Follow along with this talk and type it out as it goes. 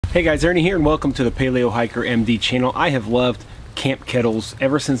Hey guys, Ernie here and welcome to the Paleo Hiker MD channel. I have loved camp kettles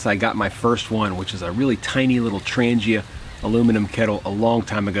ever since I got my first one, which is a really tiny little Trangia aluminum kettle a long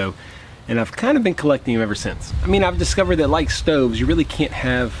time ago, and I've kind of been collecting them ever since. I mean, I've discovered that like stoves, you really can't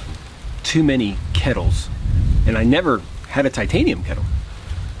have too many kettles, and I never had a titanium kettle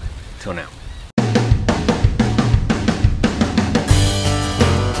till now.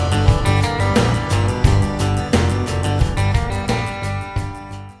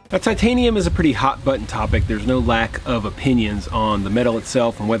 Now, titanium is a pretty hot button topic. There's no lack of opinions on the metal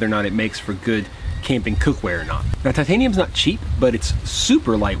itself and whether or not it makes for good camping cookware or not. Now, titanium's not cheap, but it's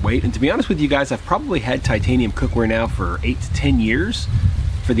super lightweight, and to be honest with you guys, I've probably had titanium cookware now for 8 to 10 years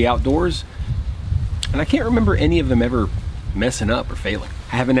for the outdoors, and I can't remember any of them ever messing up or failing.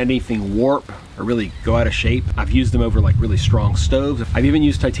 I haven't had anything warp or really go out of shape. I've used them over like really strong stoves. I've even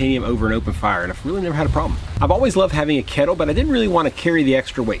used titanium over an open fire, and I've really never had a problem. I've always loved having a kettle, but I didn't really want to carry the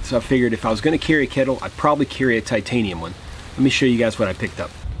extra weight, so I figured if I was going to carry a kettle, I'd probably carry a titanium one. Let me show you guys what I picked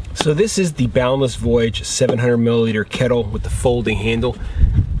up. So this is the Boundless Voyage 700 milliliter kettle with the folding handle.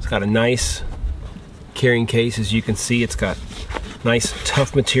 It's got a nice carrying case, as you can see. It's got nice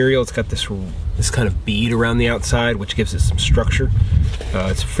tough material. It's got this kind of bead around the outside, which gives it some structure.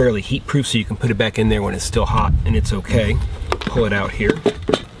 It's fairly heat proof, so you can put it back in there when it's still hot and it's okay. Pull it out here.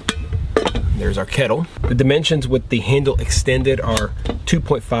 There's our kettle. The dimensions with the handle extended are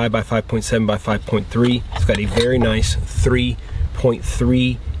 2.5 by 5.7 by 5.3. It's got a very nice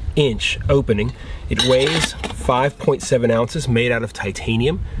 3.3 inch opening. It weighs 5.7 ounces, made out of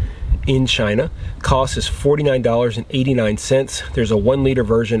titanium in China. Cost is $49.89. There's a 1 liter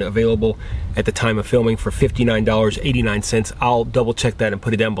version available at the time of filming for $59.89. I'll double check that and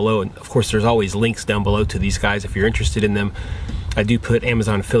put it down below, and of course there's always links down below to these guys if you're interested in them. I do put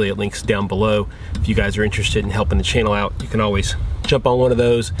Amazon affiliate links down below. If you guys are interested in helping the channel out, you can always jump on one of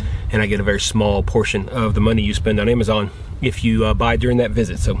those, and I get a very small portion of the money you spend on Amazon if you buy during that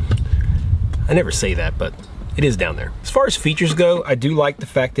visit. So I never say that, but it is down there. As far as features go, I do like the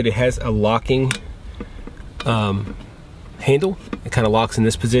fact that it has a locking handle. It kind of locks in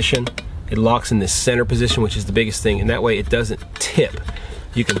this position. It locks in this center position, which is the biggest thing, and that way it doesn't tip.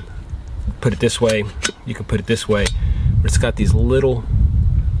 You can put it this way, you can put it this way, but it's got these little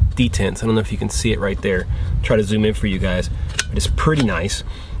detents. I don't know if you can see it right there. I'll try to zoom in for you guys, but it's pretty nice.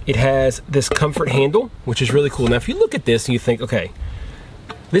 It has this comfort handle, which is really cool. Now, if you look at this and you think, okay,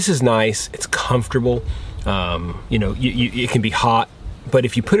 this is nice, it's comfortable, you know, it can be hot, but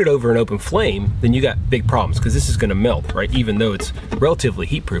if you put it over an open flame, then you got big problems, because this is going to melt, right? Even though it's relatively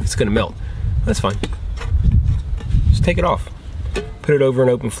heat proof, it's going to melt. That's fine. Just take it off. Put it over an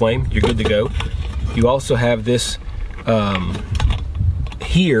open flame, you're good to go. You also have this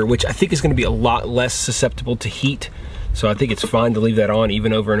here, which I think is going to be a lot less susceptible to heat, so I think it's fine to leave that on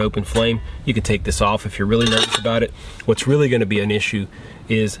even over an open flame. You can take this off if you're really nervous about it. What's really going to be an issue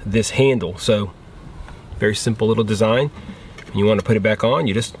is this handle. So very simple little design. And you want to put it back on,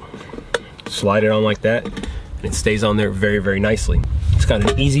 you just slide it on like that, and it stays on there very, very nicely. It's got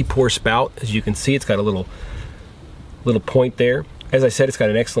an easy pour spout. As you can see, it's got a little point there. As I said, it's got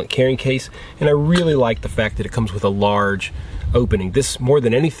an excellent carrying case, and I really like the fact that it comes with a large opening. This, more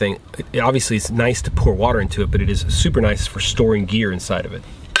than anything, obviously it's nice to pour water into it, but it is super nice for storing gear inside of it.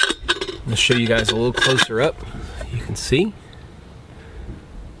 I'm gonna show you guys a little closer up. You can see.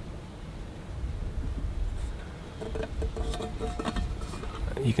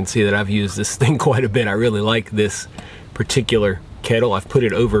 You can see that I've used this thing quite a bit. I really like this particular kettle. I've put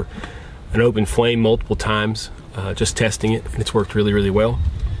it over an open flame multiple times, just testing it, and it's worked really, really well.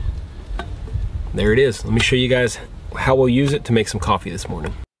 There it is. Let me show you guys how we'll use it to make some coffee this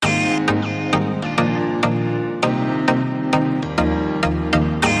morning.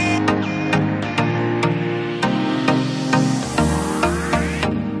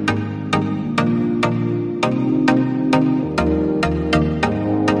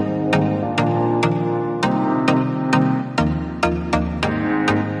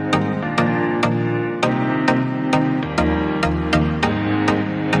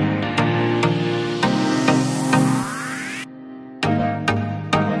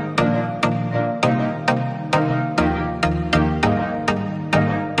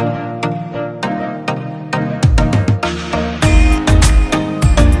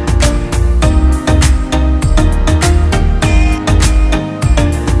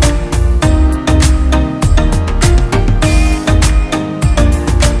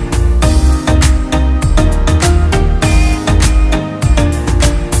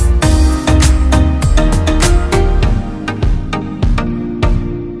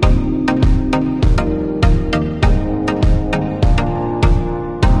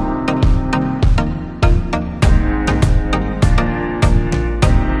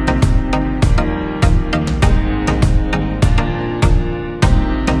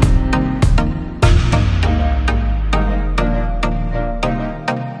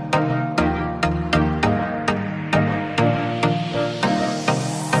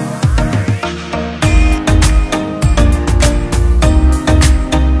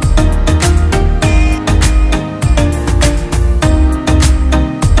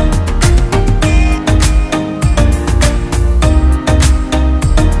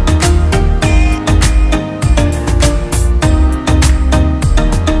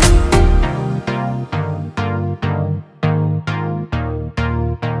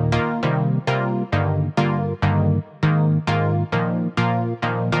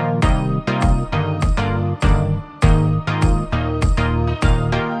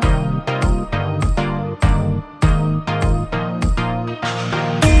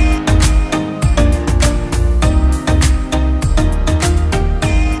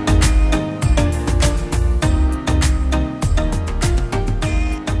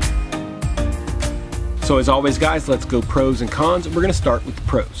 So as always guys, let's go pros and cons. We're gonna start with the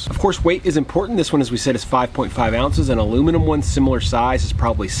pros. Of course, weight is important. This one, as we said, is 5.5 ounces. An aluminum one, similar size, is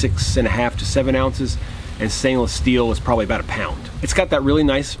probably 6.5 to 7 ounces. And stainless steel is probably about a pound. It's got that really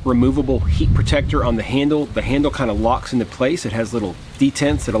nice removable heat protector on the handle. The handle kind of locks into place. It has little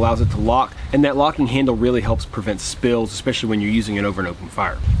detents that allows it to lock, and that locking handle really helps prevent spills, especially when you're using it over an open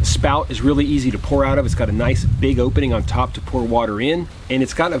fire. The spout is really easy to pour out of. It's got a nice big opening on top to pour water in, and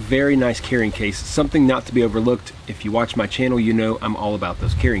it's got a very nice carrying case, something not to be overlooked. If you watch my channel, you know I'm all about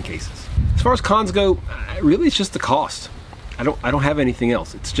those carrying cases. As far as cons go, really it's just the cost. I don't have anything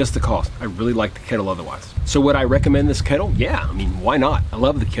else. It's just the cost. I really like the Kettle otherwise. So would I recommend this Kettle? Yeah, I mean, why not? I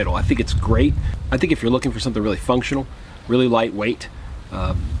love the Kettle. I think it's great. I think if you're looking for something really functional, really lightweight,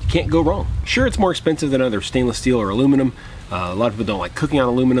 you can't go wrong. Sure, it's more expensive than other stainless steel or aluminum. A lot of people don't like cooking on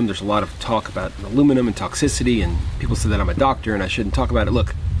aluminum. There's a lot of talk about aluminum and toxicity, and people say that I'm a doctor and I shouldn't talk about it.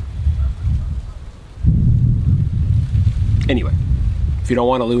 Look. Anyway, if you don't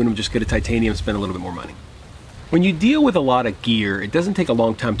want aluminum, just get a titanium, spend a little bit more money. When you deal with a lot of gear, it doesn't take a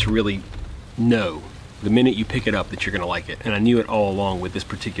long time to really know the minute you pick it up that you're gonna like it. And I knew it all along with this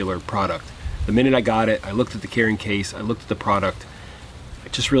particular product. The minute I got it, I looked at the carrying case, I looked at the product, I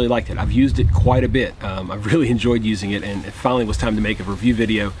just really liked it. I've used it quite a bit. I've really enjoyed using it, and it finally was time to make a review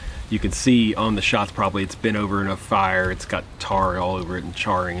video. You can see on the shots probably it's been over in a fire, it's got tar all over it and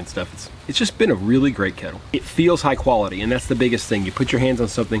charring and stuff. It's just been a really great kettle. It feels high quality, and that's the biggest thing. You put your hands on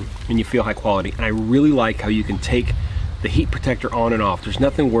something and you feel high quality, and I really like how you can take the heat protector on and off. There's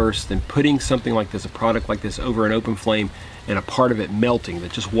nothing worse than putting something like this, a product like this, over an open flame and a part of it melting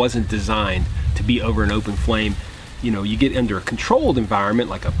that just wasn't designed to be over an open flame. You know, you get under a controlled environment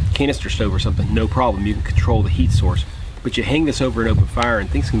like a canister stove or something, no problem, you can control the heat source. But you hang this over an open fire and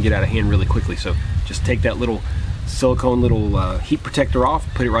things can get out of hand really quickly. So just take that little silicone little heat protector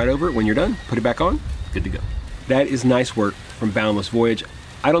off, put it right over it. When you're done, put it back on, good to go. That is nice work from Boundless Voyage.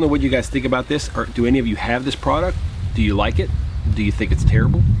 I don't know what you guys think about this, or do any of you have this product? Do you like it? Do you think it's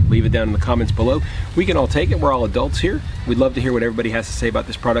terrible? Leave it down in the comments below. We can all take it, we're all adults here. We'd love to hear what everybody has to say about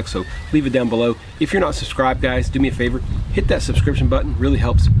this product, so leave it down below. If you're not subscribed, guys, do me a favor, hit that subscription button. Really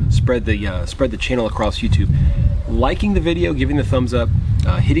helps spread the channel across YouTube. Liking the video, giving the thumbs up,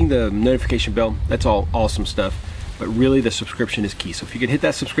 hitting the notification bell, that's all awesome stuff. But really the subscription is key. So if you could hit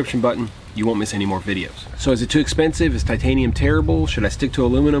that subscription button, you won't miss any more videos. So is it too expensive? Is titanium terrible? Should I stick to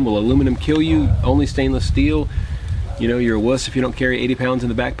aluminum? Will aluminum kill you? Only stainless steel? You know, you're a wuss if you don't carry 80 pounds in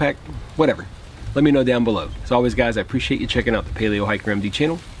the backpack? Whatever. Let me know down below. As always, guys, I appreciate you checking out the Paleo Hiker MD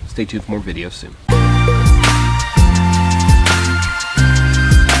channel. Stay tuned for more videos soon.